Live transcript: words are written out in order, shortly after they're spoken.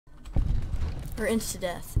Or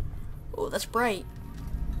insta-death. Oh, that's bright.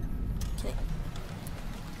 Okay.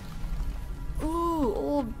 Ooh,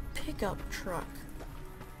 old pickup truck.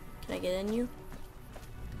 Can I get in you?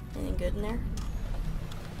 Anything good in there?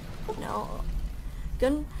 No.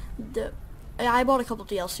 I bought a couple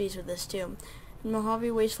DLCs with this too. Mojave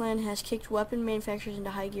Wasteland has kicked weapon manufacturers into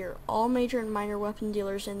high gear. All major and minor weapon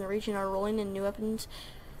dealers in the region are rolling in new weapons,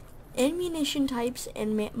 ammunition types,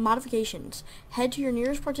 and modifications. Head to your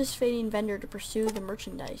nearest participating vendor to pursue the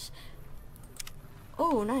merchandise.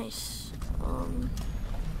 Oh, nice.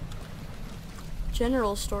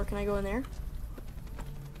 General store. Can I go in there?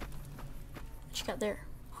 What you got there?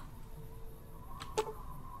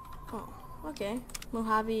 Oh, okay.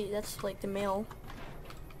 Mojave, that's like the mail.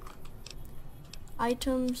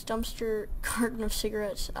 Items, dumpster, carton of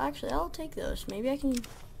cigarettes. Actually, I'll take those. Maybe I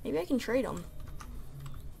can trade them.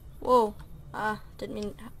 Whoa. Didn't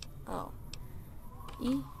mean. Oh.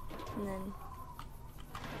 E, and then.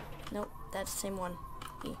 Nope, that's the same one.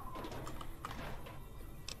 E.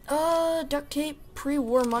 Duct tape,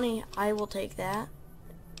 pre-war money. I will take that.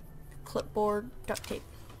 Clipboard, duct tape.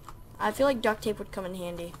 I feel like duct tape would come in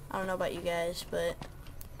handy. I don't know about you guys, but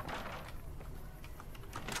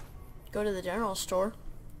go to the general store.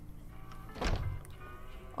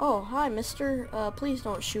 Oh, hi, mister. Please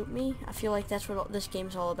don't shoot me. I feel like that's what this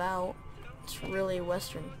game's all about. It's really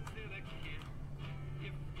Western.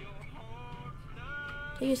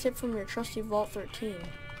 Take a sip from your trusty Vault 13.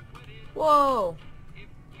 Whoa!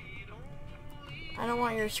 I don't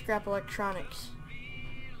want your scrap electronics.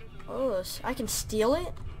 Oh, I can steal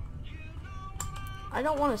it? I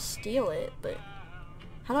don't want to steal it, but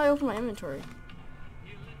how do I open my inventory?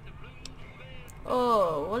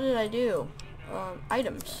 Oh, what did I do?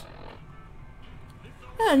 Items.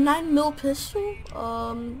 A 9mm pistol?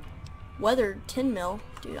 Weathered 10mm.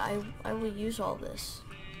 Dude, I will use all this.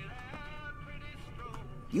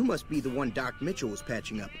 You must be the one Doc Mitchell was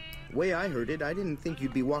patching up. The way I heard it, I didn't think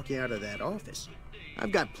you'd be walking out of that office.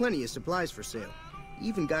 I've got plenty of supplies for sale.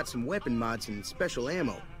 Even got some weapon mods and special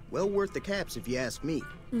ammo. Well worth the caps if you ask me.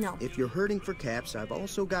 No. If you're hurting for caps, I've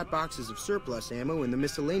also got boxes of surplus ammo in the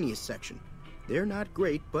miscellaneous section. They're not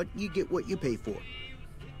great, but you get what you pay for.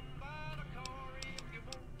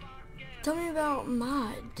 Tell me about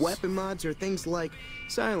mods. Weapon mods are things like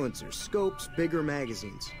silencers, scopes, bigger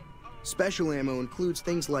magazines. Special ammo includes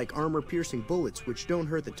things like armor-piercing bullets, which don't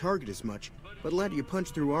hurt the target as much, but let you punch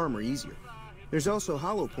through armor easier. There's also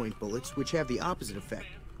hollow point bullets, which have the opposite effect.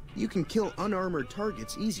 You can kill unarmored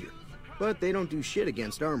targets easier, but they don't do shit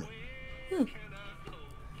against armor. Do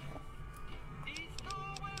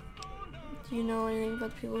you know anything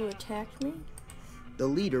about the people who attacked me? The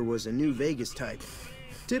leader was a New Vegas type.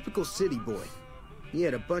 Typical city boy. He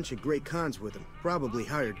had a bunch of Great Khans with him, probably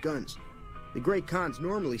hired guns. The Great Khans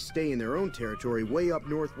normally stay in their own territory way up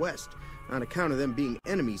northwest, on account of them being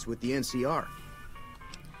enemies with the NCR.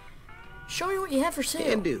 Show me what you have for sale.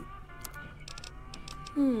 Can do.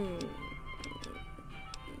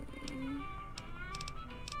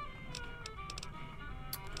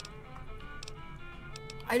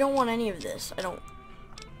 I don't want any of this. I don't.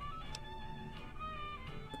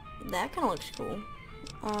 That kind of looks cool.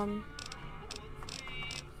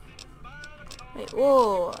 Wait,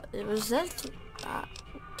 whoa. Was that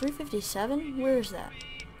 357? Where is that?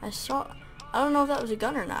 I don't know if that was a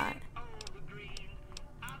gun or not.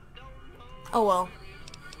 Oh well.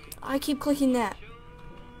 I keep clicking that.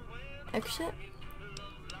 Exit?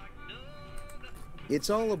 It's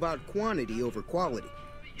all about quantity over quality.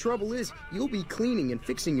 Trouble is, you'll be cleaning and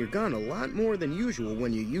fixing your gun a lot more than usual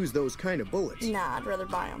when you use those kind of bullets. Nah, I'd rather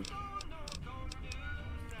buy them.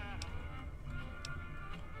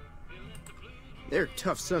 They're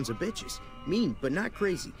tough sons of bitches. Mean, but not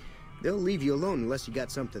crazy. They'll leave you alone unless you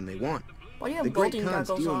got something they want. Why do you have the Great bolting Khans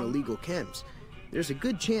goggles deal in on? illegal chems. There's a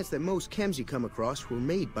good chance that most chems you come across were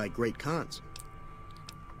made by Great Khans.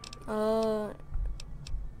 Have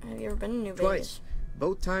you ever been to New Vegas? Twice.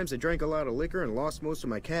 Both times I drank a lot of liquor and lost most of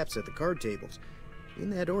my caps at the card tables. In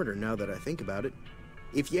that order, now that I think about it.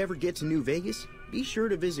 If you ever get to New Vegas, be sure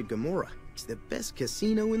to visit Gomorrah. It's the best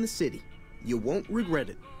casino in the city. You won't regret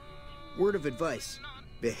it. Word of advice,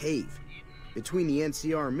 behave. Between the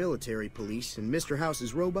NCR military police and Mr.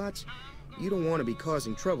 House's robots, you don't want to be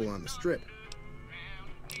causing trouble on the strip.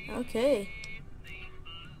 Okay.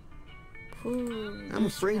 Ooh, I'm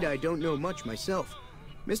afraid I don't know much myself.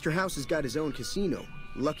 Mr. House has got his own casino,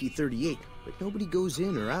 Lucky 38, but nobody goes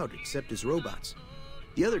in or out except his robots.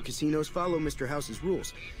 The other casinos follow Mr. House's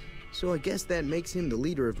rules, so I guess that makes him the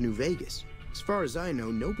leader of New Vegas. As far as I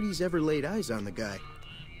know, nobody's ever laid eyes on the guy.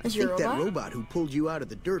 I think that robot who pulled you out of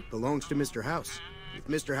the dirt belongs to Mr. House. If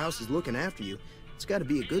Mr. House is looking after you, it's gotta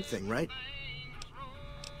be a good thing, right?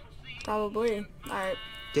 Probably. Alright.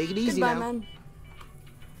 Take it easy Goodbye, now. man.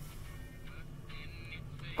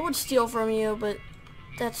 I would steal from you, but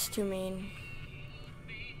that's too mean.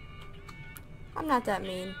 I'm not that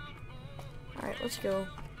mean. Alright, let's go.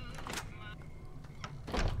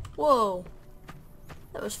 Whoa.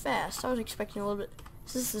 That was fast. I was expecting a little bit.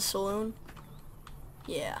 Is this the saloon?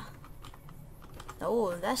 Yeah.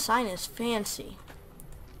 Oh, that sign is fancy.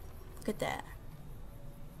 Look at that.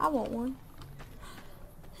 I want one.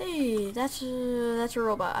 Hey, that's a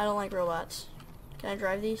robot. I don't like robots. Can I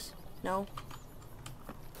drive these? No.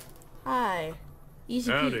 Hi.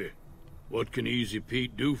 Easy Howdy. Pete. What can Easy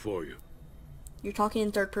Pete do for you? You're talking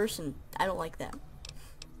in third person. I don't like that.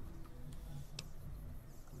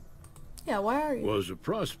 Yeah, why are you? Was a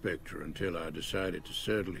prospector until I decided to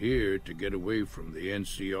settle here to get away from the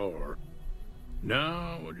NCR.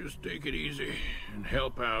 Now, we'll just take it easy and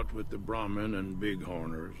help out with the Brahmin and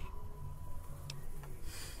Bighorners.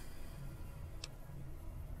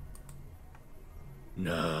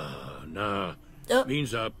 Nah.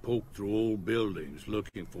 Means I poke through old buildings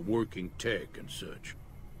looking for working tech and such.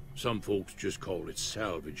 Some folks just call it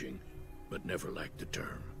salvaging, but never liked the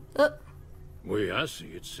term. Way I see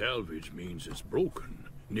it, salvage means it's broken,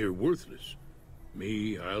 near worthless.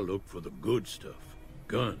 Me, I look for the good stuff.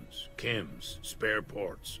 Guns, chems, spare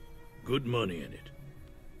parts. Good money in it.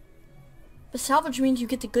 But salvage means you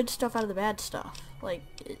get the good stuff out of the bad stuff. Like,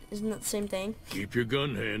 isn't that the same thing? Keep your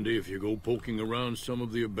gun handy if you go poking around some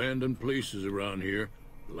of the abandoned places around here,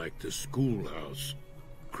 like the schoolhouse.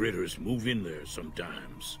 Critters move in there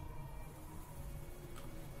sometimes.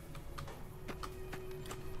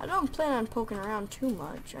 I don't plan on poking around too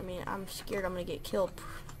much. I mean, I'm scared I'm gonna get killed.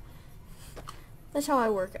 That's how I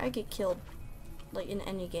work. I get killed, like, in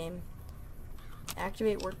any game.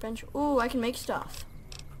 Activate workbench. Ooh, I can make stuff.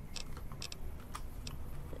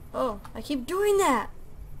 Oh, I keep doing that!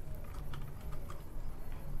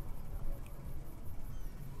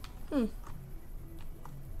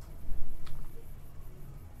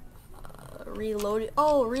 Reload it.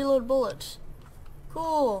 Oh, reload bullets.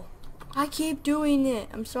 Cool. I keep doing it.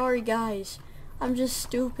 I'm sorry, guys. I'm just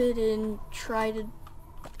stupid and try to...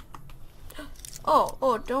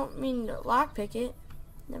 Oh, don't mean to lockpick it.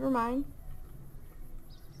 Never mind.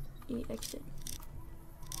 Exit.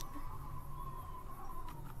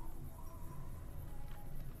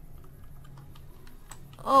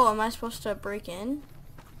 Oh, am I supposed to break in?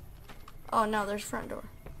 Oh, no, there's front door.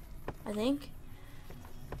 I think.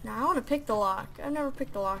 Now, I want to pick the lock. I've never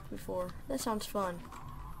picked the lock before. That sounds fun.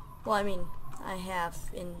 Well, I mean, I have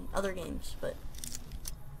in other games, but...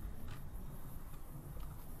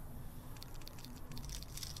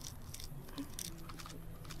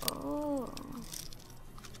 Oh.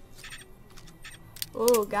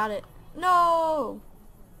 Oh, got it. No!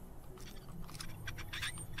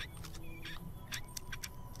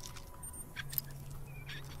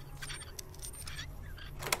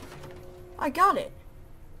 I got it.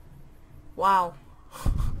 Wow.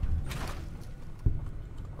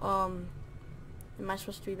 Am I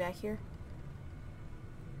supposed to be back here?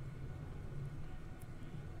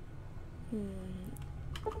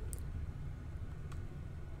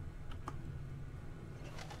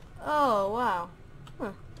 Oh, wow.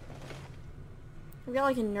 Huh. I've got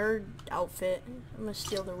like a nerd outfit. I'm gonna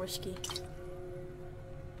steal their whiskey.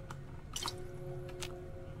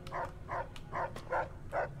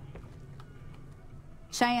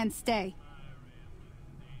 Cheyenne, stay.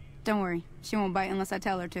 Don't worry, she won't bite unless I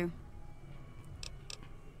tell her to.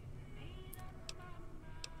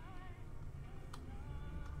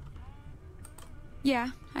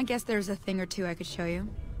 Yeah, I guess there's a thing or two I could show you.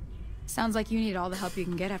 Sounds like you need all the help you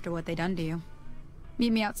can get after what they done to you.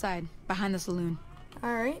 Meet me outside, behind the saloon.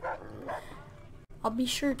 Alright. I'll be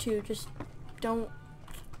sure to, just don't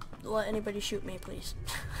let anybody shoot me, please.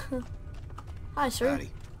 Hi, sir.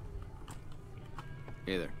 Howdy.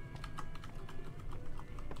 Hey there.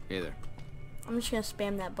 Hey there. I'm just gonna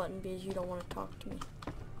spam that button because you don't want to talk to me.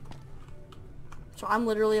 So I'm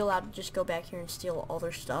literally allowed to just go back here and steal all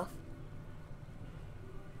their stuff.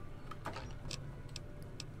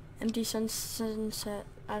 Empty sunset.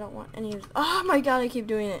 I don't want any of... Oh my god, I keep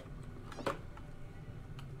doing it.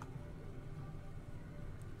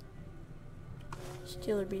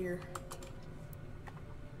 Steal their beer.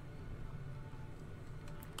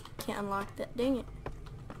 Can't unlock that. Dang it.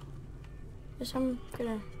 Guess I'm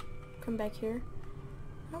gonna come back here.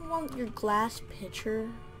 I don't want your glass pitcher.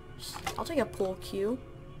 I'll take a pool cue.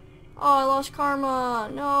 Oh, I lost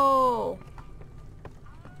karma. No.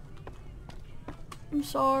 I'm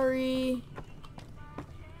sorry.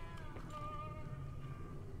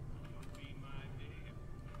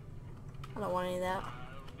 don't want any of that.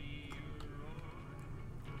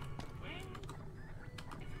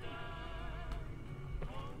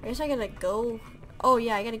 I guess I gotta go. Oh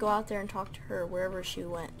yeah, I gotta go out there and talk to her wherever she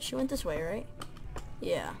went. She went this way, right?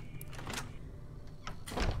 Yeah.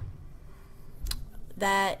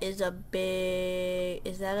 That is a big...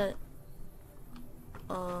 Is that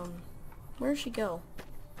a... Where'd she go?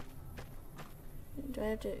 Do I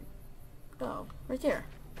have to... Oh, right there.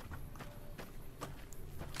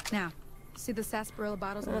 Now, see the sarsaparilla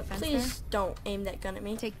bottles on the fence Please don't aim that gun at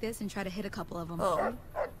me. Take this and try to hit a couple of them. Oh.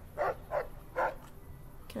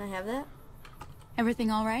 Can I have that? Everything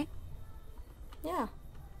all right? Yeah.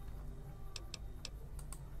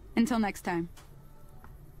 Until next time.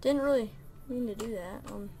 Didn't really mean to do that.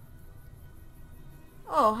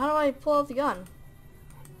 Oh, how do I pull out the gun?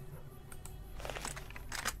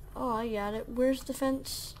 Oh, I got it. Where's the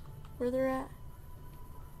fence? Where they're at?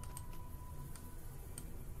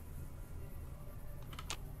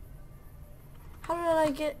 How did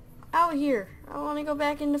I get out here? I want to go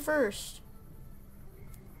back into first.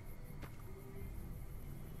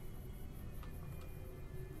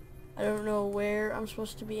 I don't know where I'm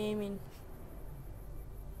supposed to be aiming.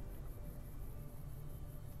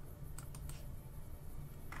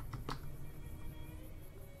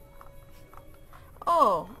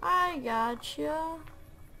 Oh, I gotcha.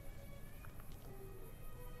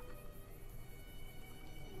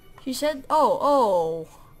 She said, oh.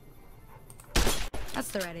 That's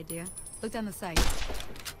the right idea. Look down the sight.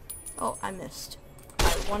 Oh, I missed. By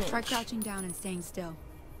 1 inch. Try crouching down and staying still.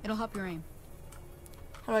 It'll help your aim.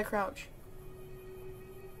 How do I crouch?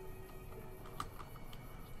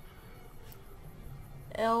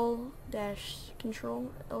 L dash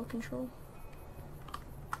control. L control.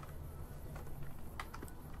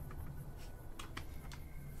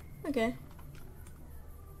 Okay.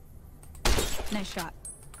 Nice shot.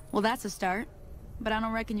 Well, that's a start. But I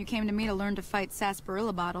don't reckon you came to me to learn to fight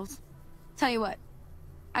sarsaparilla bottles. Tell you what,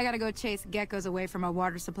 I gotta go chase geckos away from our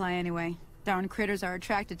water supply anyway. Darn critters are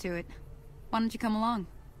attracted to it. Why don't you come along?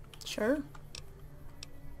 Sure.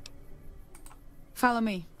 Follow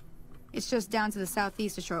me. It's just down to the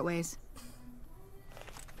southeast a short ways.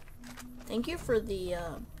 Thank you for the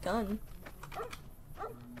gun.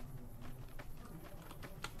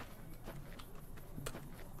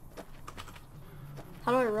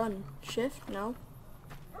 How do I run? Shift? No.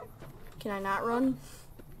 Can I not run?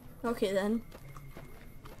 Okay then.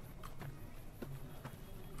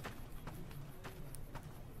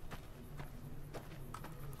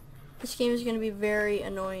 This game is going to be very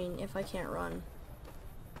annoying if I can't run.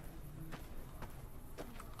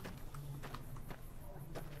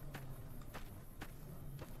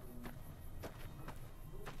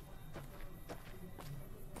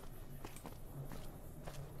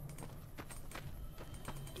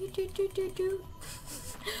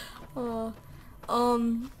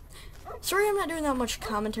 Sorry I'm not doing that much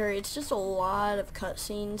commentary. It's just a lot of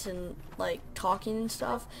cutscenes and like talking and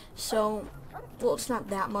stuff. So, well, it's not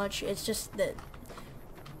that much. It's just that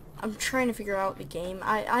I'm trying to figure out the game.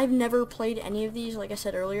 I've never played any of these, like I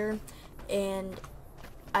said earlier, and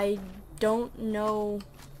I don't know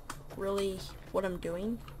really what I'm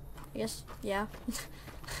doing. I guess, yeah.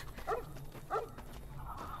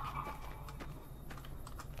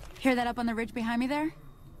 Hear that up on the ridge behind me there?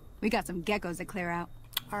 We got some geckos to clear out.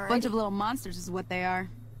 Alright. Bunch of little monsters is what they are.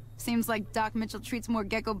 Seems like Doc Mitchell treats more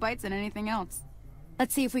gecko bites than anything else.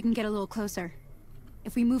 Let's see if we can get a little closer.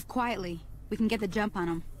 If we move quietly, we can get the jump on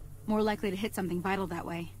them. More likely to hit something vital that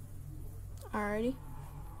way. Alrighty.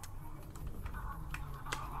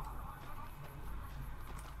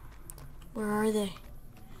 Where are they?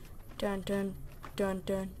 Dun dun dun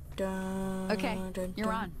dun dun. Okay, dun, you're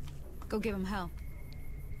dun. on. Go give them hell.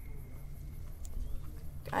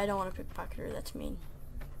 I don't want to pickpocket her, that's mean.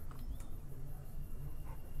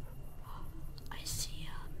 I see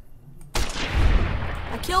ya.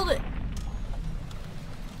 I killed it!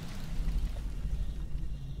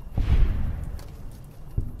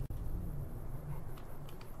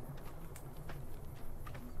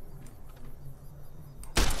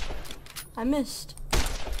 I missed.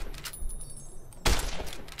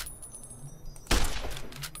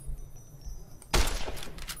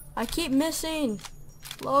 I keep missing.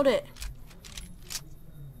 Load it.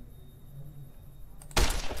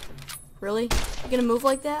 Really? You gonna move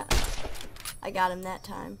like that? I got him that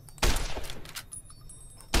time.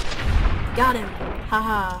 Got him.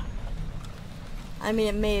 Haha. I mean,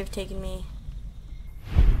 it may have taken me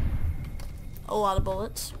a lot of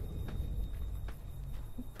bullets,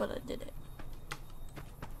 but I did it.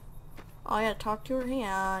 Oh, I gotta talk to her. Hang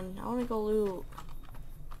on. I wanna go loot.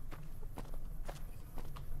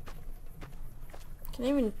 Can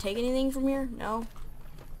I even take anything from here? No.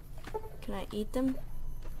 Can I eat them?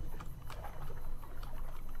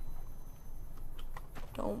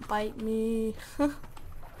 Don't bite me.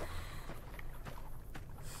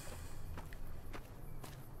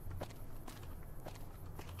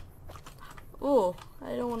 Oh,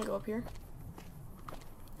 I don't want to go up here.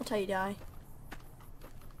 That's how you die.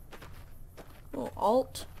 Oh,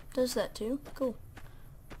 Alt does that too. Cool.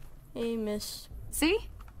 Hey, miss. See?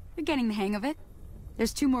 You're getting the hang of it.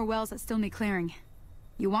 There's 2 more wells that still need clearing.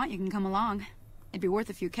 You want, you can come along. It'd be worth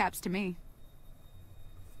a few caps to me.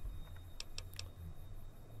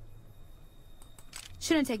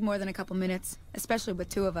 Shouldn't take more than a couple minutes, especially with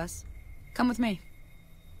 2 of us. Come with me.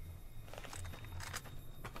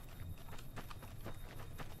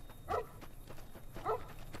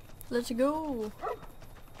 Let's go.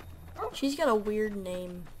 She's got a weird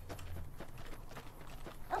name.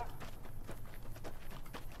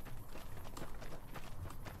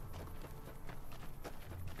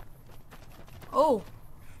 Oh.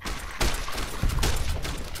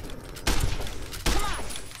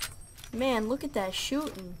 Man, look at that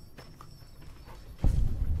shooting.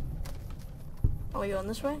 Oh, you going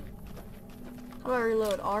this way? How about I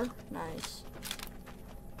reload? R? Nice.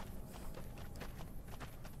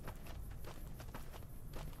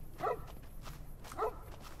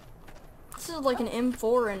 This is like an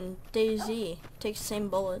M4 and DayZ. Takes the same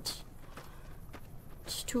bullets.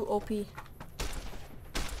 It's too OP.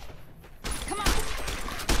 Come on.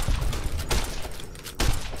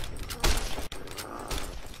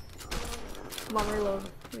 Come on, reload.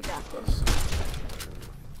 We got this.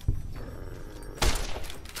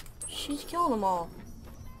 She's killing them all.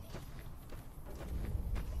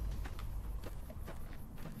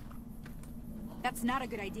 That's not a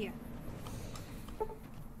good idea.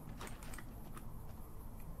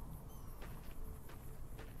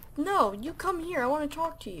 No, you come here. I want to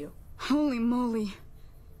talk to you. Holy moly.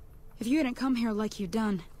 If you hadn't come here like you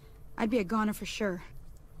done, I'd be a goner for sure.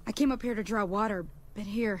 I came up here to draw water, but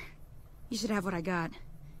here, you should have what I got.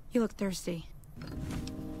 You look thirsty.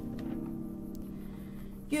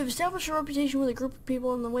 You have established a reputation with a group of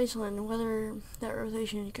people in the wasteland. Whether that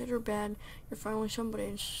reputation is good or bad, you're finally somebody,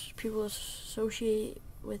 and people associate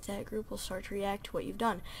with that group will start to react to what you've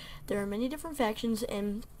done. There are many different factions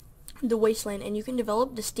in the wasteland, and you can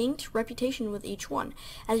develop distinct reputation with each one.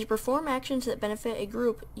 As you perform actions that benefit a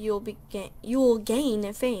group, you will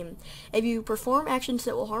gain fame. If you perform actions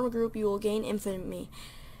that will harm a group, you will gain infamy.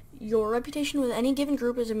 Your reputation with any given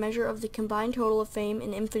group is a measure of the combined total of fame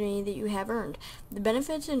and infamy that you have earned. The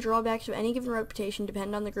benefits and drawbacks of any given reputation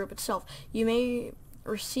depend on the group itself. You may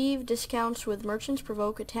receive discounts with merchants,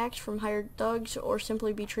 provoke attacks from hired thugs, or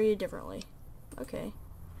simply be treated differently. Okay.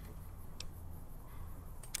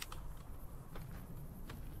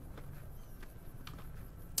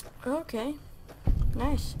 Okay.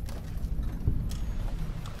 Nice.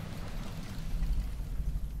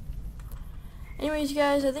 Anyways,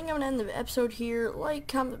 guys, I think I'm gonna end the episode here. Like,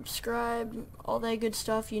 comment, subscribe, all that good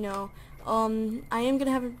stuff, you know. I am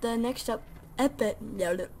gonna have the next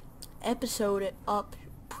episode up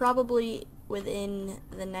probably within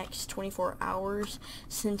the next 24 hours,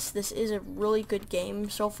 since this is a really good game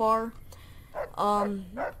so far.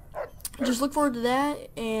 Just look forward to that,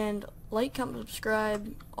 and like, comment,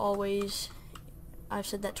 subscribe, always. I've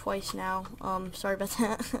said that twice now. Sorry about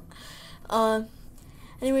that.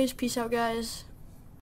 Anyways, peace out, guys.